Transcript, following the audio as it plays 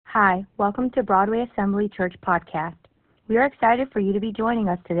Hi, welcome to Broadway Assembly Church Podcast. We are excited for you to be joining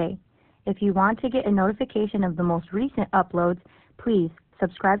us today. If you want to get a notification of the most recent uploads, please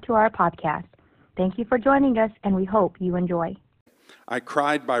subscribe to our podcast. Thank you for joining us, and we hope you enjoy. I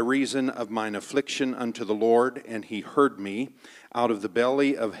cried by reason of mine affliction unto the Lord, and he heard me. Out of the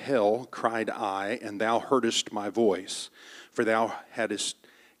belly of hell cried I, and thou heardest my voice. For thou hadst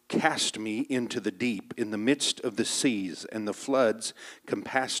cast me into the deep, in the midst of the seas, and the floods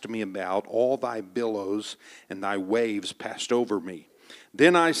compassed me about. All thy billows and thy waves passed over me.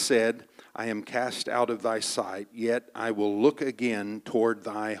 Then I said, I am cast out of thy sight, yet I will look again toward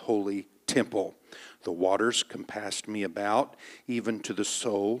thy holy temple. The waters compassed me about, even to the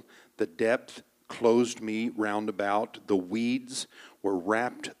soul. The depth closed me round about. The weeds were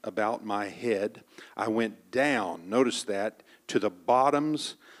wrapped about my head. I went down, notice that, to the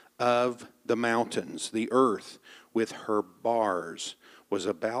bottoms of the mountains. The earth with her bars was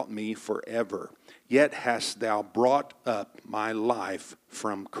about me forever. Yet hast thou brought up my life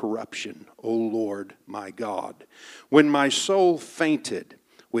from corruption, O Lord my God. When my soul fainted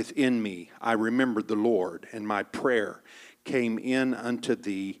within me, I remembered the Lord, and my prayer came in unto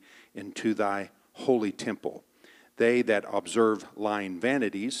thee into thy holy temple. They that observe lying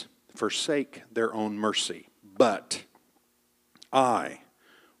vanities forsake their own mercy. But I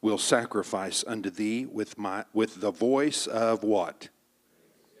will sacrifice unto thee with the voice of what?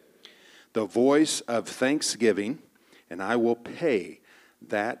 The voice of thanksgiving, and I will pay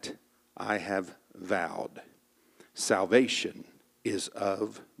that I have vowed. Salvation is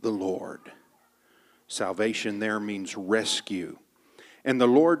of the Lord. Salvation there means rescue. And the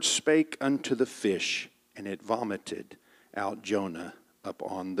Lord spake unto the fish, and it vomited out Jonah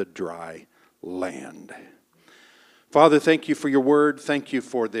upon the dry land. Father, thank you for your word. Thank you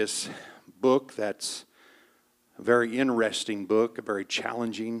for this book that's a very interesting book, a very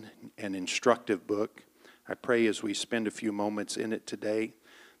challenging and instructive book. I pray as we spend a few moments in it today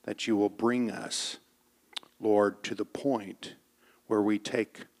that you will bring us, Lord, to the point where we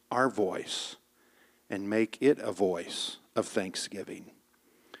take our voice and make it a voice of thanksgiving.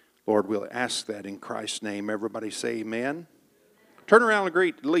 Lord, we'll ask that in Christ's name. Everybody say amen. Turn around and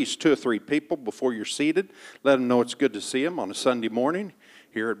greet at least 2 or 3 people before you're seated. Let them know it's good to see them on a Sunday morning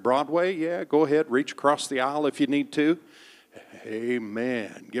here at Broadway. Yeah, go ahead, reach across the aisle if you need to.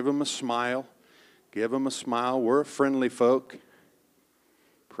 Amen. Give them a smile. Give them a smile. We're a friendly folk.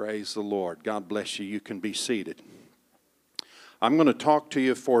 Praise the Lord. God bless you. You can be seated. I'm going to talk to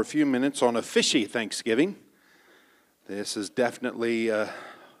you for a few minutes on a fishy Thanksgiving. This is definitely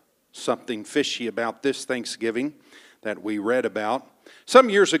something fishy about this Thanksgiving that we read about. Some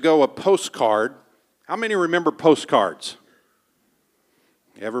years ago, a postcard. How many remember postcards?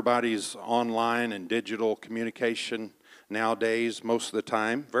 Everybody's online and digital communication nowadays most of the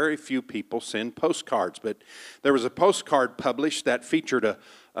time. Very few people send postcards, but there was a postcard published that featured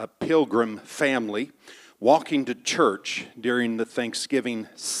a pilgrim family walking to church during the Thanksgiving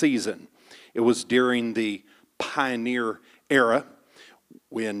season. It was during the pioneer era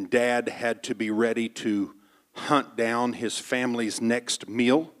when Dad had to be ready to hunt down his family's next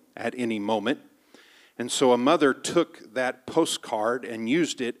meal at any moment. And so a mother took that postcard and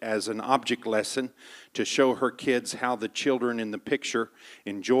used it as an object lesson to show her kids how the children in the picture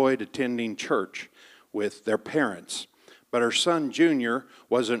enjoyed attending church with their parents. But her son, Junior,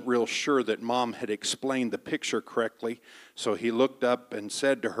 wasn't real sure that Mom had explained the picture correctly, so he looked up and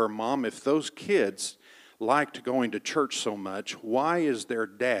said to her, Mom, if those kids liked going to church so much, why is their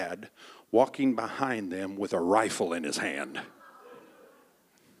dad walking behind them with a rifle in his hand?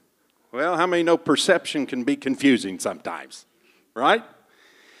 Well, how many know perception can be confusing sometimes, right?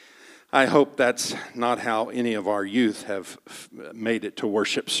 I hope that's not how any of our youth have made it to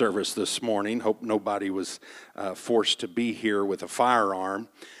worship service this morning. Hope nobody was forced to be here with a firearm.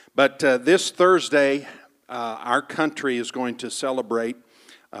 But this Thursday, our country is going to celebrate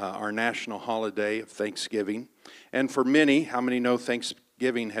our national holiday of Thanksgiving. And for many, how many know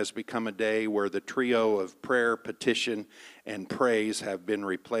Thanksgiving has become a day where the trio of prayer, petition, and praise have been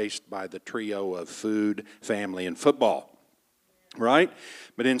replaced by the trio of food, family, and football, right?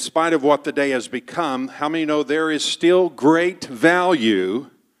 But in spite of what the day has become, how many know there is still great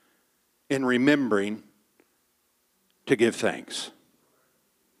value in remembering to give thanks?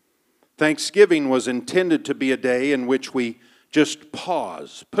 Thanksgiving was intended to be a day in which we just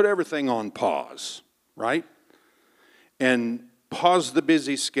pause, put everything on pause, right? And pause the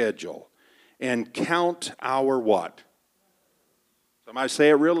busy schedule and count our what? Somebody say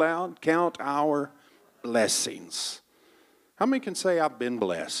it real loud. Count our blessings. How many can say I've been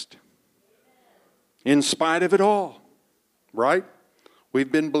blessed? In spite of it all, right?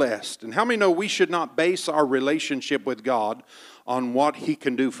 We've been blessed. And how many know we should not base our relationship with God on what He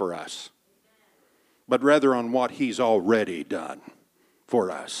can do for us, but rather on what He's already done for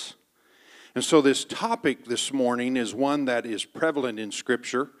us? And so this topic this morning is one that is prevalent in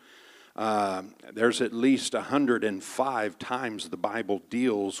Scripture. There's at least 105 times the Bible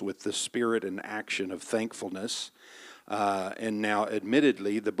deals with the spirit and action of thankfulness. And now,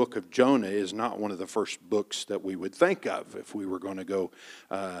 admittedly, the book of Jonah is not one of the first books that we would think of if we were going to go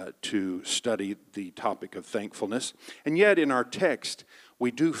to study the topic of thankfulness. And yet, in our text,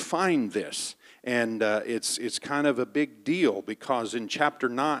 we do find this. And it's kind of a big deal because in chapter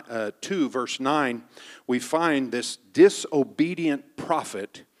 2, verse 9, we find this disobedient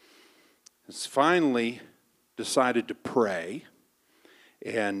prophet has finally decided to pray.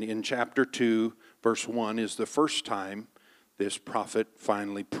 And in chapter 2, verse 1 is the first time this prophet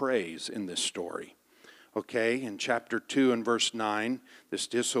finally prays in this story. Okay, in chapter 2 and verse 9, this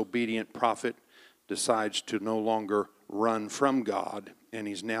disobedient prophet decides to no longer run from God, and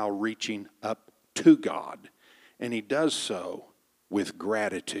he's now reaching up to God. And he does so with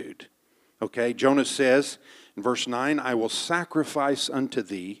gratitude. Okay, Jonah says in verse 9, I will sacrifice unto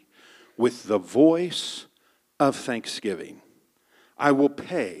thee with the voice of thanksgiving. I will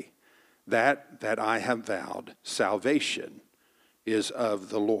pay that I have vowed. Salvation is of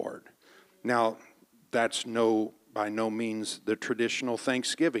the Lord. Now, that's by no means the traditional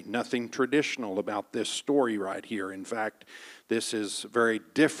Thanksgiving. Nothing traditional about this story right here. In fact, this is very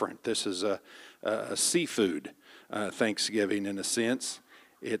different. This is a seafood Thanksgiving in a sense.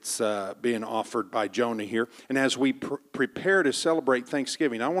 It's being offered by Jonah here. And as we prepare to celebrate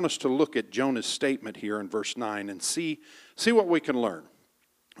Thanksgiving, I want us to look at Jonah's statement here in verse 9 and see what we can learn.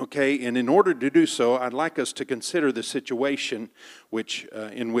 Okay, and in order to do so, I'd like us to consider the situation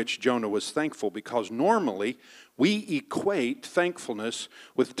in which Jonah was thankful, because normally we equate thankfulness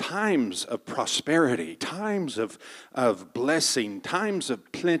with times of prosperity, times of blessing, times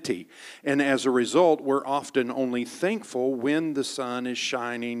of plenty. And as a result, we're often only thankful when the sun is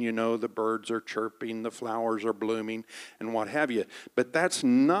shining, the birds are chirping, the flowers are blooming, and what have you. But that's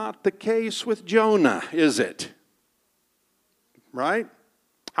not the case with Jonah, is it? Right?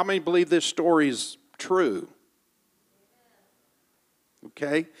 How many believe this story is true?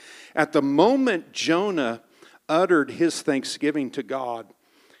 Okay? At the moment Jonah uttered his thanksgiving to God,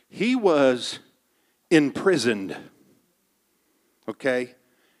 he was imprisoned. Okay?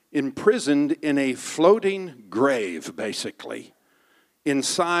 Imprisoned in a floating grave, basically,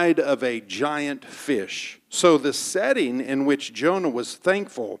 inside of a giant fish. So the setting in which Jonah was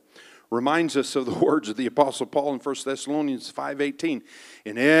thankful reminds us of the words of the Apostle Paul in 1 Thessalonians 5:18.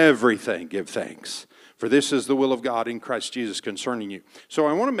 In everything give thanks, for this is the will of God in Christ Jesus concerning you. So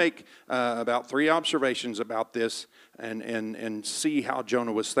I want to make about 3 observations about this and see how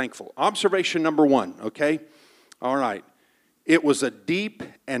Jonah was thankful. Observation number 1, okay? All right. It was a deep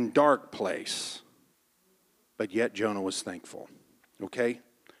and dark place, but yet Jonah was thankful, okay?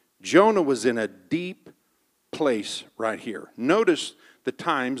 Jonah was in a deep place right here. Notice the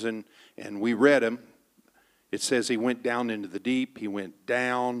times, and we read them. It says he went down into the deep. He went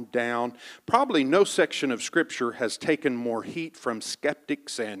down. Probably no section of Scripture has taken more heat from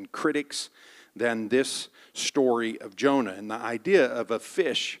skeptics and critics than this story of Jonah. And the idea of a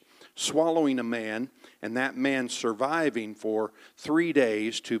fish swallowing a man and that man surviving for 3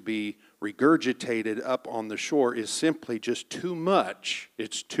 days to be regurgitated up on the shore is simply just too much.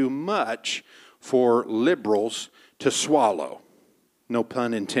 It's too much for liberals to swallow. No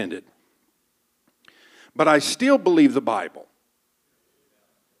pun intended. But I still believe the Bible.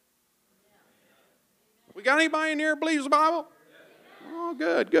 We got anybody in here who believes the Bible? Oh,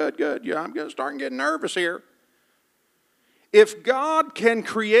 good. Yeah, I'm going to start getting nervous here. If God can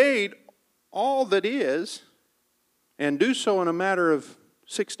create all that is and do so in a matter of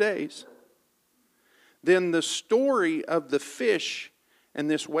 6 days, then the story of the fish and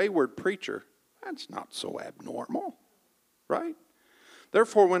this wayward preacher, that's not so abnormal, right?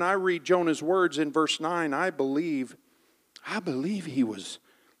 Therefore, when I read Jonah's words in verse 9, I believe he was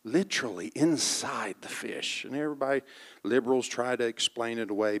literally inside the fish. And everybody, liberals try to explain it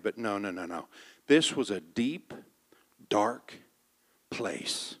away, but no. This was a deep, dark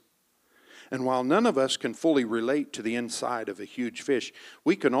place. And while none of us can fully relate to the inside of a huge fish,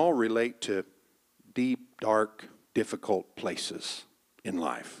 we can all relate to deep, dark, difficult places in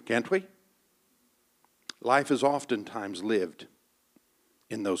life, can't we? Life is oftentimes lived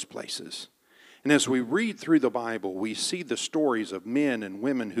in those places. And as we read through the Bible, we see the stories of men and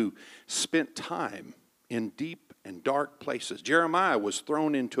women who spent time in deep and dark places. Jeremiah was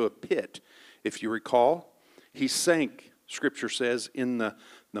thrown into a pit, if you recall. He sank Scripture says, in the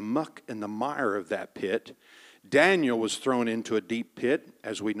muck and the mire of that pit. Daniel was thrown into a deep pit,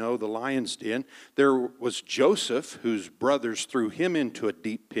 as we know, the lion's den. There was Joseph, whose brothers threw him into a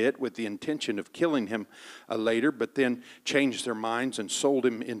deep pit with the intention of killing him later, but then changed their minds and sold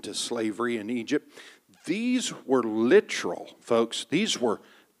him into slavery in Egypt. These were literal, folks. These were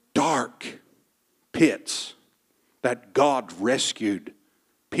dark pits that God rescued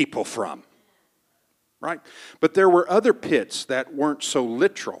people from, right? But there were other pits that weren't so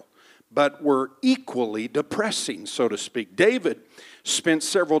literal, but were equally depressing, so to speak. David spent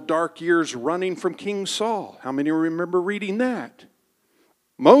several dark years running from King Saul. How many remember reading that?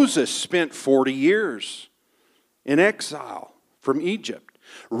 Moses spent 40 years in exile from Egypt.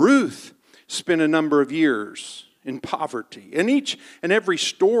 Ruth spent a number of years in poverty. And each and every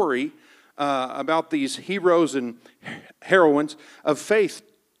story about these heroes and heroines of faith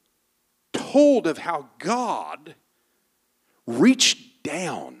told of how God reached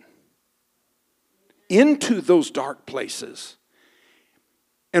down into those dark places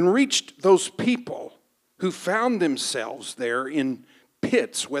and reached those people who found themselves there in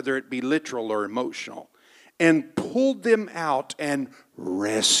pits, whether it be literal or emotional, and pulled them out and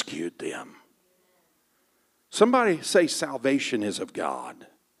rescued them. Somebody say salvation is of God.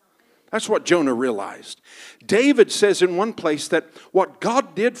 That's what Jonah realized. David says in one place that what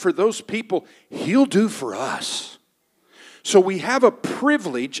God did for those people, He'll do for us. So we have a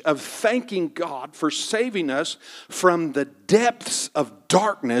privilege of thanking God for saving us from the depths of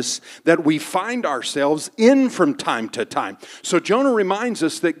darkness that we find ourselves in from time to time. So Jonah reminds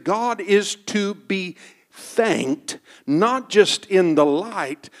us that God is to be thanked, not just in the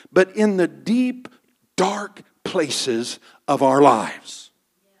light, but in the deep, dark places of our lives.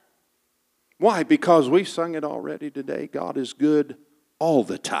 Why? Because we sung it already today. God is good all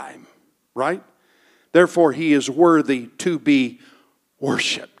the time, right? Therefore, He is worthy to be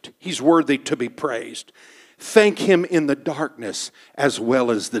worshiped. He's worthy to be praised. Thank Him in the darkness as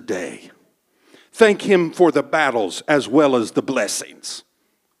well as the day. Thank Him for the battles as well as the blessings.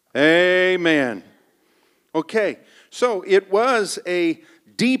 Amen. Okay, so it was a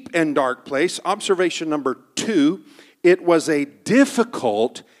deep and dark place. Observation number 2, it was a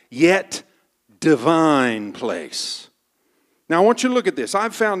difficult yet divine place. Now, I want you to look at this.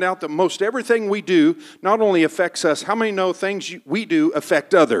 I've found out that most everything we do not only affects us, how many know things we do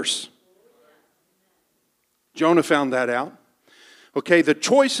affect others? Jonah found that out. Okay, the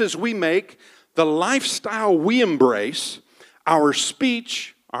choices we make, the lifestyle we embrace, our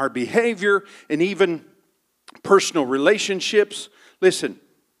speech, our behavior, and even personal relationships. Listen,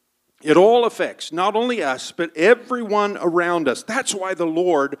 it all affects not only us, but everyone around us. That's why the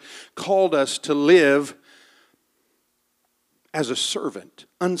Lord called us to live as a servant,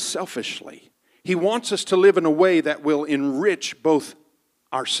 unselfishly. He wants us to live in a way that will enrich both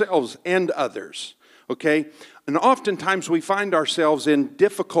ourselves and others, okay? And oftentimes we find ourselves in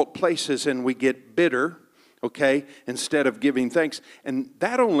difficult places and we get bitter, okay, instead of giving thanks. And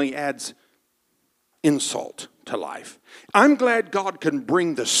that only adds insult to life. I'm glad God can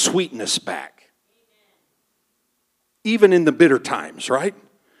bring the sweetness back, even in the bitter times, right?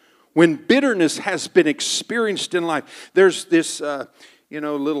 When bitterness has been experienced in life, there's this,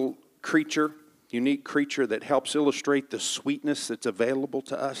 little creature, unique creature that helps illustrate the sweetness that's available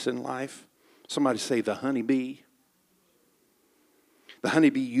to us in life. Somebody say the honeybee. The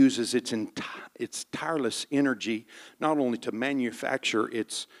honeybee uses its tireless energy not only to manufacture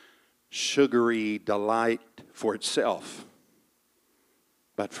its sugary delight for itself,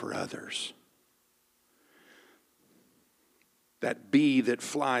 but for others. That bee that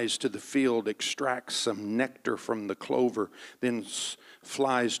flies to the field extracts some nectar from the clover, then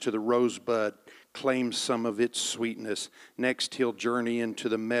flies to the rosebud, claims some of its sweetness. Next, he'll journey into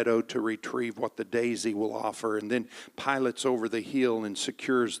the meadow to retrieve what the daisy will offer, and then pilots over the hill and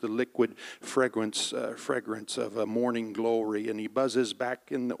secures the liquid fragrance of a morning glory. And he buzzes back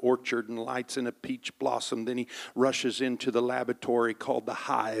in the orchard and lights in a peach blossom. Then he rushes into the laboratory called the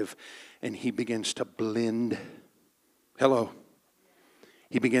hive, and he begins to blend. Hello.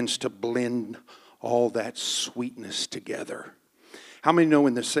 He begins to blend all that sweetness together. How many know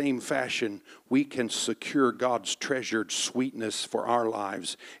in the same fashion we can secure God's treasured sweetness for our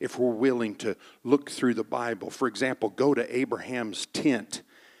lives if we're willing to look through the Bible? For example, go to Abraham's tent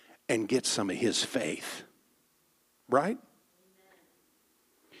and get some of his faith. Right?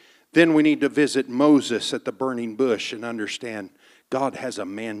 Then we need to visit Moses at the burning bush and understand God has a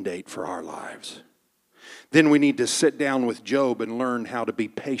mandate for our lives. Then we need to sit down with Job and learn how to be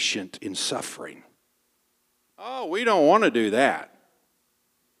patient in suffering. Oh, we don't want to do that.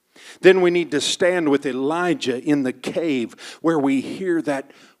 Then we need to stand with Elijah in the cave where we hear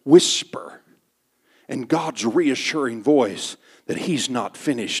that whisper and God's reassuring voice that He's not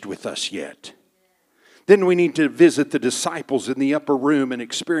finished with us yet. Then we need to visit the disciples in the upper room and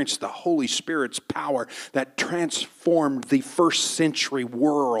experience the Holy Spirit's power that transformed the first century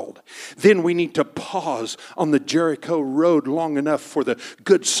world. Then we need to pause on the Jericho road long enough for the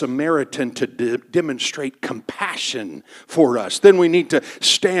Good Samaritan to demonstrate compassion for us. Then we need to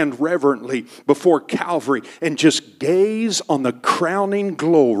stand reverently before Calvary and just gaze on the crowning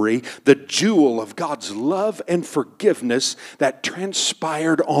glory, the jewel of God's love and forgiveness that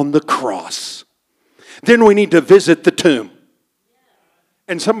transpired on the cross. Then we need to visit the tomb.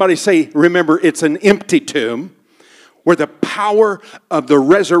 And somebody say, remember, it's an empty tomb where the power of the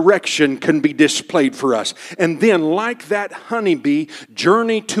resurrection can be displayed for us. And then, like that honeybee,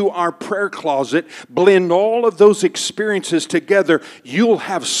 journey to our prayer closet, blend all of those experiences together. You'll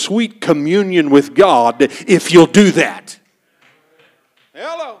have sweet communion with God if you'll do that.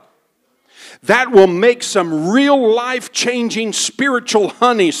 Hello. That will make some real life-changing spiritual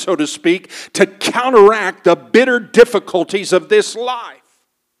honey, so to speak, to counteract the bitter difficulties of this life.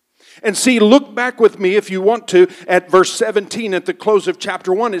 And see, look back with me if you want to at verse 17 at the close of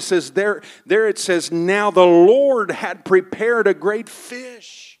chapter 1. It says there it says, now the Lord had prepared a great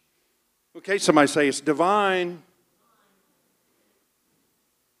fish. Okay, somebody say it's divine.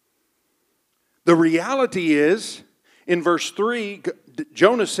 The reality is, in verse 3,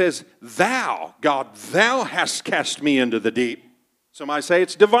 Jonah says, thou, God, thou hast cast me into the deep. Somebody say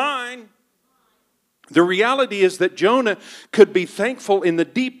it's divine. The reality is that Jonah could be thankful in the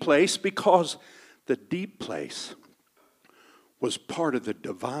deep place because the deep place was part of the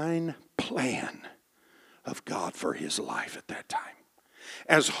divine plan of God for his life at that time.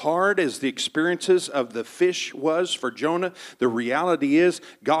 As hard as the experiences of the fish was for Jonah, the reality is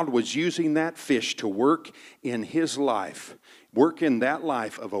God was using that fish to work in his life, work in that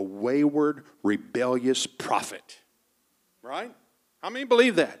life of a wayward, rebellious prophet. Right? How many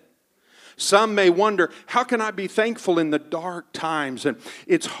believe that? Some may wonder, how can I be thankful in the dark times? And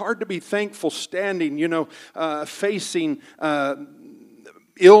it's hard to be thankful standing, facing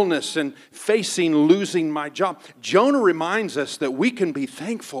illness and facing losing my job. Jonah reminds us that we can be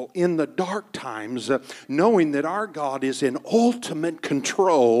thankful in the dark times, knowing that our God is in ultimate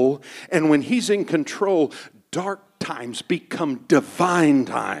control. And when He's in control, dark times become divine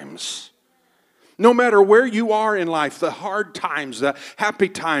times. No matter where you are in life, the hard times, the happy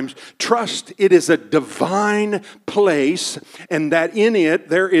times, trust it is a divine place, and that in it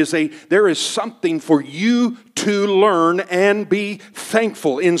there is something for you to learn and be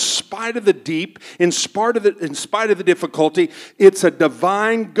thankful. In spite of the deep, in spite of the difficulty, it's a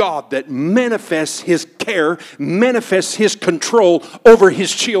divine God that manifests His care, manifests His control over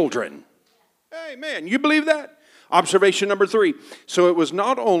His children. Amen. You believe that? Observation number 3. So it was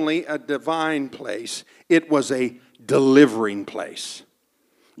not only a divine place, it was a delivering place.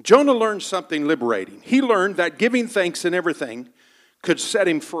 Jonah learned something liberating. He learned that giving thanks in everything could set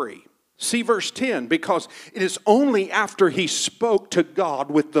him free. See verse 10, because it is only after he spoke to God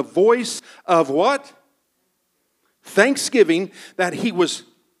with the voice of what? Thanksgiving, that he was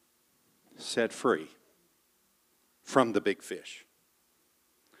set free from the big fish.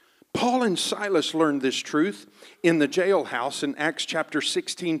 Paul and Silas learned this truth in the jailhouse in Acts chapter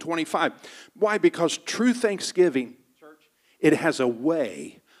 16:25. Why? Because true thanksgiving, church, it has a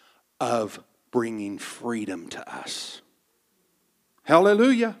way of bringing freedom to us.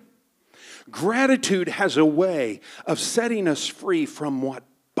 Hallelujah. Gratitude has a way of setting us free from what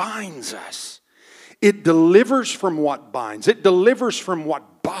binds us. It delivers from what binds. It delivers from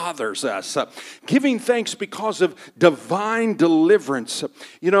what bothers us. Giving thanks because of divine deliverance.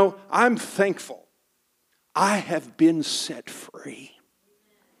 I'm thankful. I have been set free.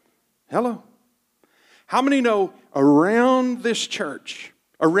 Hello. How many know around this church,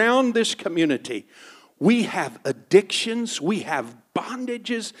 around this community, we have addictions, we have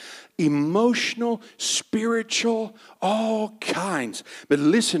bondages, emotional, spiritual, all kinds. But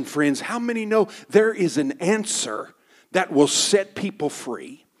listen, friends, how many know there is an answer that will set people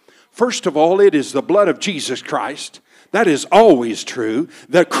free? First of all, it is the blood of Jesus Christ. That is always true.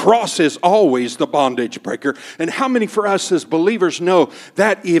 The cross is always the bondage breaker. And how many for us as believers know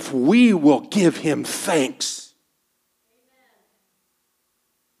that if we will give Him thanks,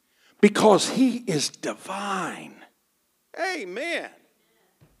 because He is divine. Amen.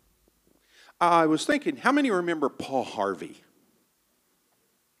 I was thinking, how many remember Paul Harvey?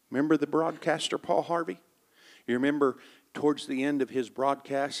 Remember the broadcaster Paul Harvey? You remember towards the end of his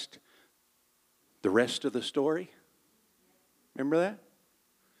broadcast, the rest of the story? Remember that?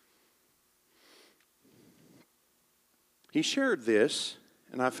 He shared this,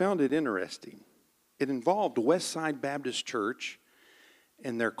 and I found it interesting. It involved Westside Baptist Church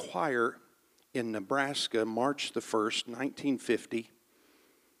and their choir in Nebraska, March the 1st, 1950.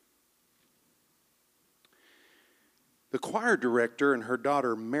 The choir director and her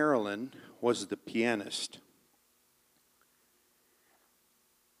daughter Marilyn was the pianist.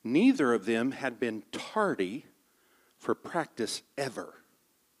 Neither of them had been tardy for practice ever.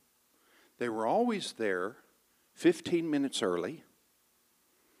 They were always there 15 minutes early.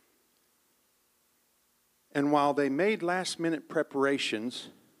 And while they made last-minute preparations,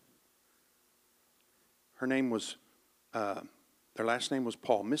 their last name was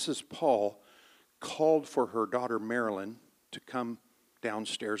Paul. Mrs. Paul called for her daughter Marilyn to come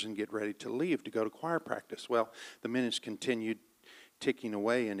downstairs and get ready to leave to go to choir practice. Well, the minutes continued ticking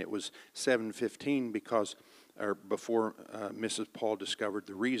away, and it was 7:15 before Mrs. Paul discovered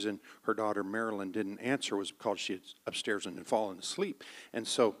the reason her daughter Marilyn didn't answer was because she had upstairs and had fallen asleep. And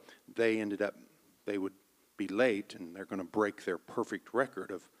so they would be late, and they're going to break their perfect record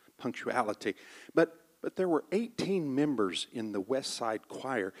of punctuality. But there were 18 members in the West Side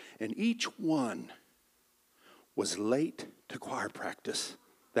Choir, and each one was late to choir practice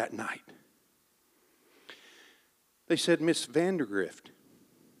that night. They said Miss Vandergrift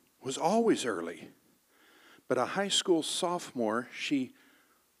was always early, but as a high school sophomore, she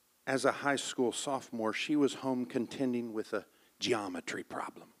was home contending with a geometry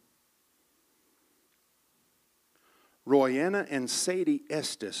problem. Royanna and Sadie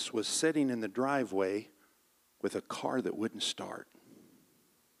Estes was sitting in the driveway with a car that wouldn't start.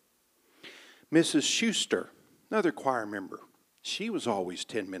 Mrs. Schuster, another choir member, she was always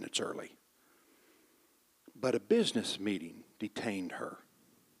 10 minutes early. But a business meeting detained her.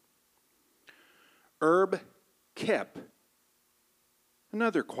 Herb Kep,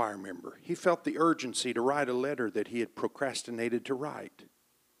 another choir member, he felt the urgency to write a letter that he had procrastinated to write.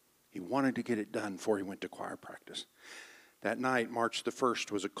 He wanted to get it done before he went to choir practice. That night, March the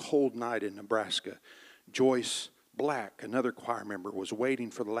 1st, was a cold night in Nebraska. Joyce Black, another choir member, was waiting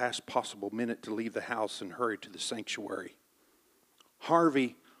for the last possible minute to leave the house and hurry to the sanctuary.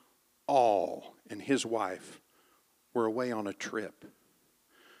 Harvey All and his wife were away on a trip,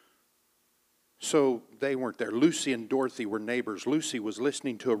 so they weren't there. Lucy and Dorothy were neighbors. Lucy was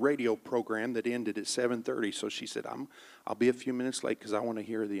listening to a radio program that ended at 7:30, so she said, I'll be a few minutes late because I want to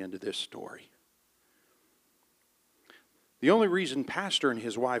hear the end of this story. The only reason Pastor and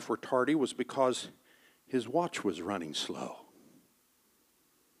his wife were tardy was because his watch was running slow.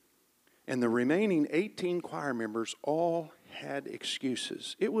 And the remaining 18 choir members all had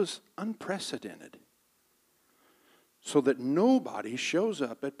excuses. It was unprecedented. So that nobody shows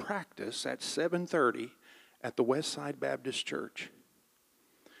up at practice at 7:30 at the Westside Baptist Church,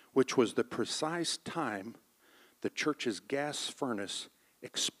 which was the precise time the church's gas furnace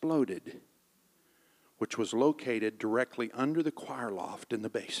exploded, which was located directly under the choir loft in the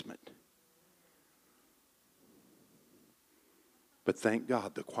basement. But thank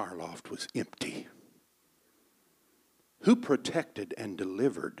God the choir loft was empty. Who protected and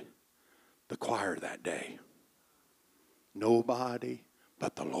delivered the choir that day? Nobody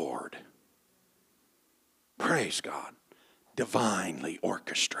but the Lord. Praise God. Divinely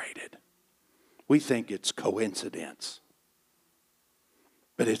orchestrated. We think it's coincidence,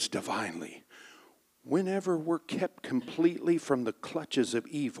 but it's divinely. Whenever we're kept completely from the clutches of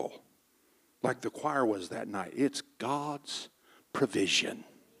evil, like the choir was that night, it's God's provision.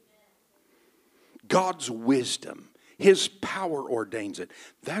 God's wisdom. His power ordains it.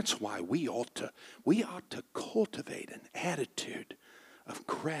 That's why we ought to cultivate an attitude of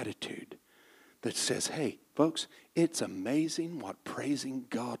gratitude that says, hey, folks, it's amazing what praising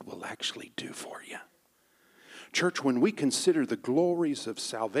God will actually do for you. Church, when we consider the glories of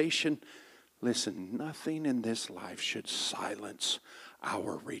salvation, listen, nothing in this life should silence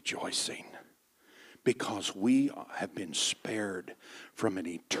our rejoicing, because we have been spared from an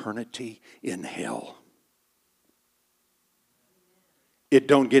eternity in hell. It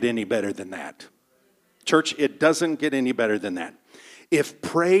don't get any better than that. Church, it doesn't get any better than that. If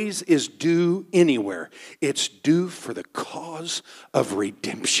praise is due anywhere, it's due for the cause of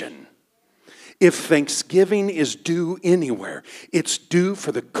redemption. If thanksgiving is due anywhere, it's due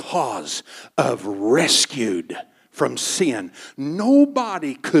for the cause of rescued from sin.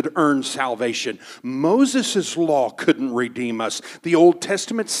 Nobody could earn salvation. Moses' law couldn't redeem us. The Old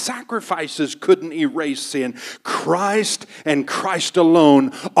Testament sacrifices couldn't erase sin. Christ and Christ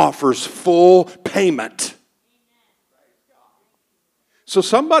alone offers full payment. So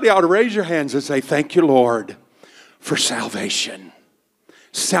somebody ought to raise your hands and say, thank you, Lord, for salvation.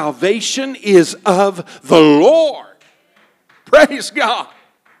 Salvation is of the Lord. Praise God.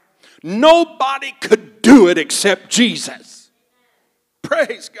 Nobody could do it except Jesus.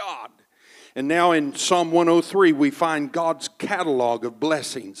 Praise God. And now in Psalm 103, we find God's catalog of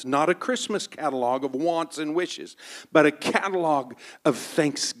blessings. Not a Christmas catalog of wants and wishes, but a catalog of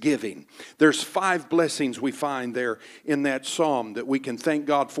thanksgiving. There's 5 blessings we find there in that psalm that we can thank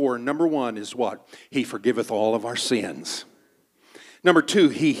God for. And number 1 is what? He forgiveth all of our sins. Number 2,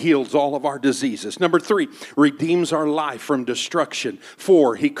 He heals all of our diseases. Number 3, redeems our life from destruction.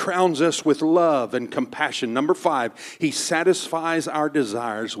 4, He crowns us with love and compassion. Number 5, He satisfies our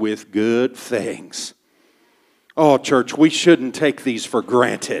desires with good things. Oh, church, we shouldn't take these for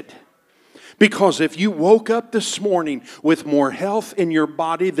granted. Because if you woke up this morning with more health in your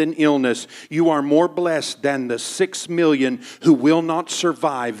body than illness, you are more blessed than the 6 million who will not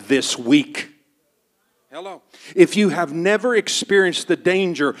survive this week. Hello. If you have never experienced the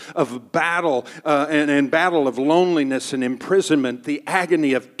danger of battle and battle of loneliness and imprisonment, the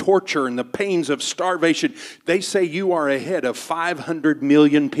agony of torture and the pains of starvation, they say you are ahead of 500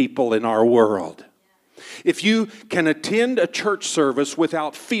 million people in our world. If you can attend a church service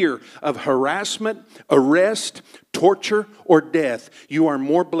without fear of harassment, arrest, torture, or death, you are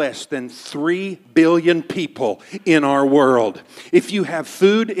more blessed than 3 billion people in our world. If you have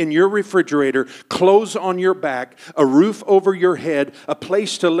food in your refrigerator, clothes on your back, a roof over your head, a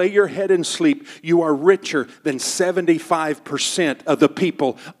place to lay your head and sleep, you are richer than 75% of the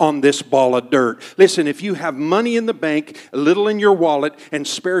people on this ball of dirt. Listen, if you have money in the bank, a little in your wallet, and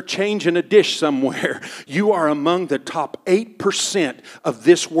spare change in a dish somewhere, you are among the top 8% of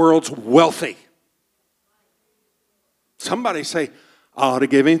this world's wealthy. Somebody say, I ought to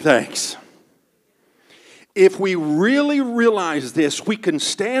give Him thanks. If we really realize this, we can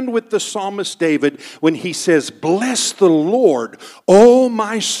stand with the psalmist David when he says, bless the Lord, O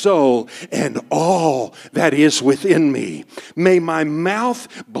my soul, and all that is within me. May my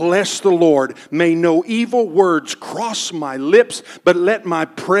mouth bless the Lord. May no evil words cross my lips, but let my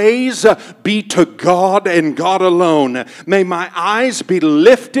praise be to God and God alone. May my eyes be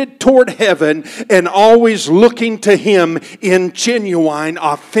lifted toward heaven and always looking to Him in genuine,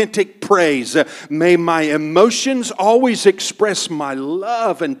 authentic praise. May my emotions always express my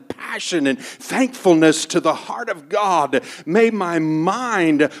love and passion and thankfulness to the heart of God. May my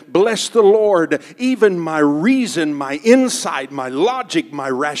mind bless the Lord, even my reason, my insight, my logic, my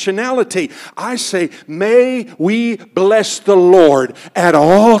rationality. I say, may we bless the Lord at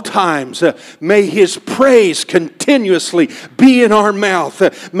all times. May His praise continuously be in our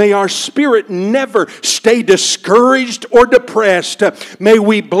mouth. May our spirit never stay discouraged or depressed. May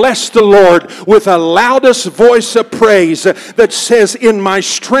we bless the Lord with a loudest voice of praise that says, in my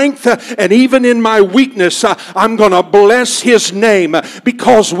strength and even in my weakness, I'm going to bless His name,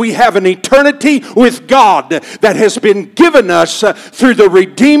 because we have an eternity with God that has been given us through the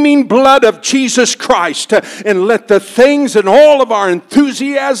redeeming blood of Jesus Christ. And let the things and all of our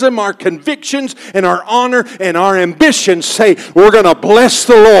enthusiasm, our convictions, and our honor and our ambitions say, we're going to bless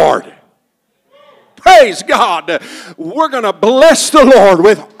the Lord. Praise God. We're going to bless the Lord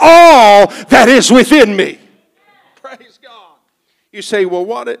with all that is within me. Praise God. You say, well,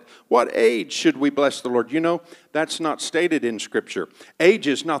 what age should we bless the Lord? You know, that's not stated in Scripture. Age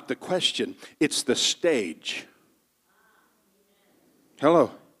is not the question. It's the stage. Hello.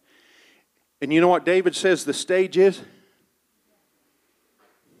 And you know what David says the stage is?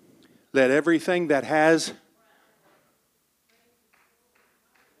 Let everything that has...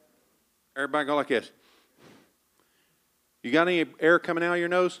 Everybody go like this. You got any air coming out of your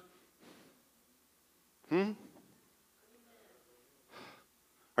nose? Are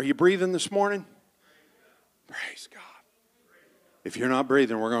you breathing this morning? Praise God. If you're not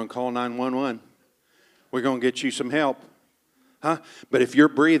breathing, we're going to call 911. We're going to get you some help. But if you're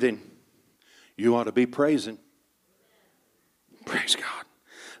breathing, you ought to be praising. Praise God.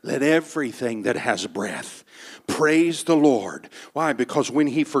 Let everything that has breath praise the Lord. Why? Because when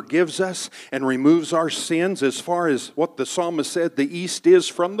He forgives us and removes our sins, as far as what the psalmist said, the east is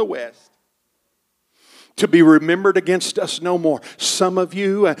from the west, to be remembered against us no more. Some of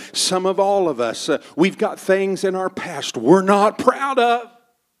you, some of all of us, we've got things in our past we're not proud of.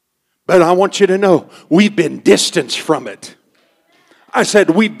 But I want you to know, we've been distanced from it. I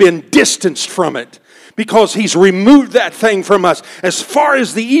said we've been distanced from it. Because He's removed that thing from us. As far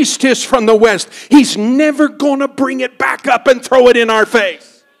as the east is from the west, He's never going to bring it back up and throw it in our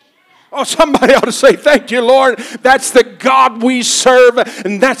face. Oh, somebody ought to say, thank you, Lord. That's the God we serve,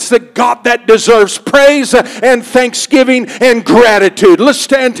 and that's the God that deserves praise and thanksgiving and gratitude. Let's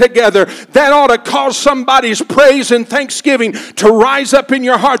stand together. That ought to cause somebody's praise and thanksgiving to rise up in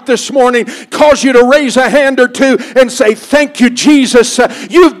your heart this morning, cause you to raise a hand or two and say, thank you, Jesus.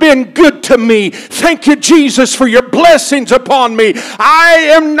 You've been good to me. Thank you, Jesus, for your blessings upon me. I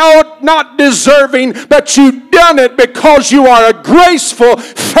am not deserving, but you've done it because you are a graceful,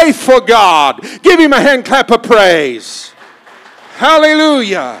 faithful God. Give him a hand clap of praise.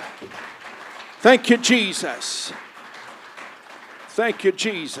 Hallelujah. Thank you, Jesus. Thank you,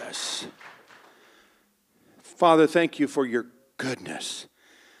 Jesus. Father, thank you for your goodness.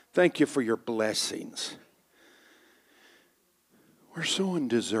 Thank you for your blessings. We're so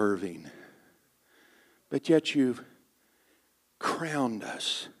undeserving, but yet you've crowned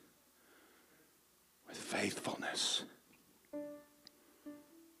us with faithfulness.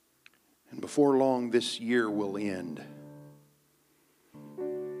 And before long, this year will end.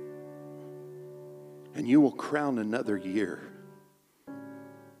 And you will crown another year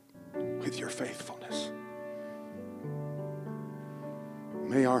with your faithfulness.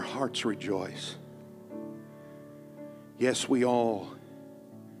 May our hearts rejoice. Yes, we all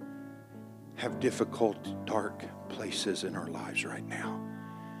have difficult, dark places in our lives right now.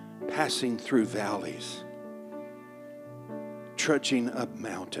 Passing through valleys. Trudging up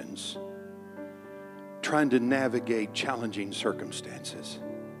mountains. Trying to navigate challenging circumstances.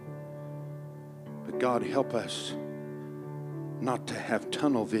 But God, help us not to have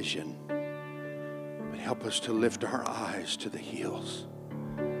tunnel vision, but help us to lift our eyes to the hills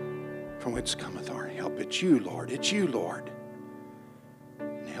from whence cometh our help. It's you, Lord. It's you, Lord.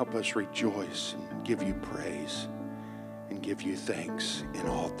 And help us rejoice and give you praise and give you thanks in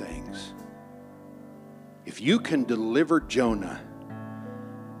all things. If you can deliver Jonah,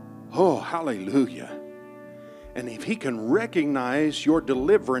 oh, hallelujah. And if he can recognize your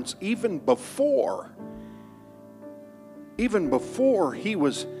deliverance even before he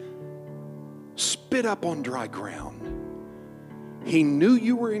was spit up on dry ground, he knew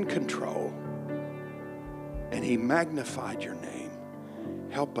you were in control and he magnified your name.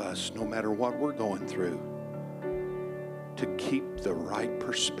 Help us, no matter what we're going through, to keep the right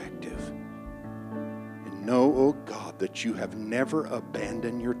perspective and know, oh God, that you have never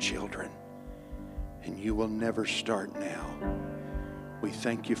abandoned your children. And you will never start now. We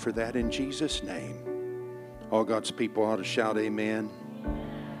thank you for that in Jesus' name. All God's people ought to shout amen.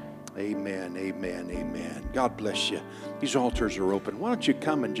 Amen, amen, amen. God bless you. These altars are open. Why don't you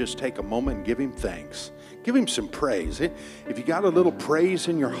come and just take a moment and give him thanks. Give him some praise. If you got a little praise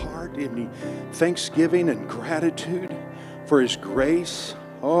in your heart, any thanksgiving and gratitude for his grace,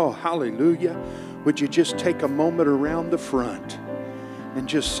 oh, hallelujah. Would you just take a moment around the front and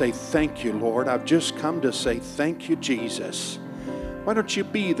just say, thank you, Lord. I've just come to say, thank you, Jesus. Why don't you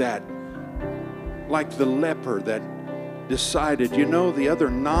be that, like the leper that decided, the other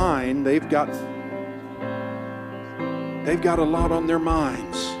 9, they've got a lot on their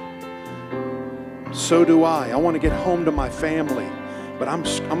minds. So do I. I want to get home to my family, but I'm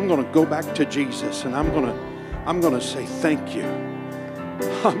going to go back to Jesus, and I'm going to say thank you.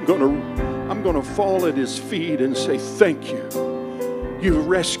 I'm going to fall at his feet and say thank you. You've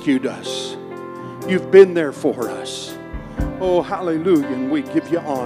rescued us. You've been there for us. Oh, hallelujah. And we give you honor.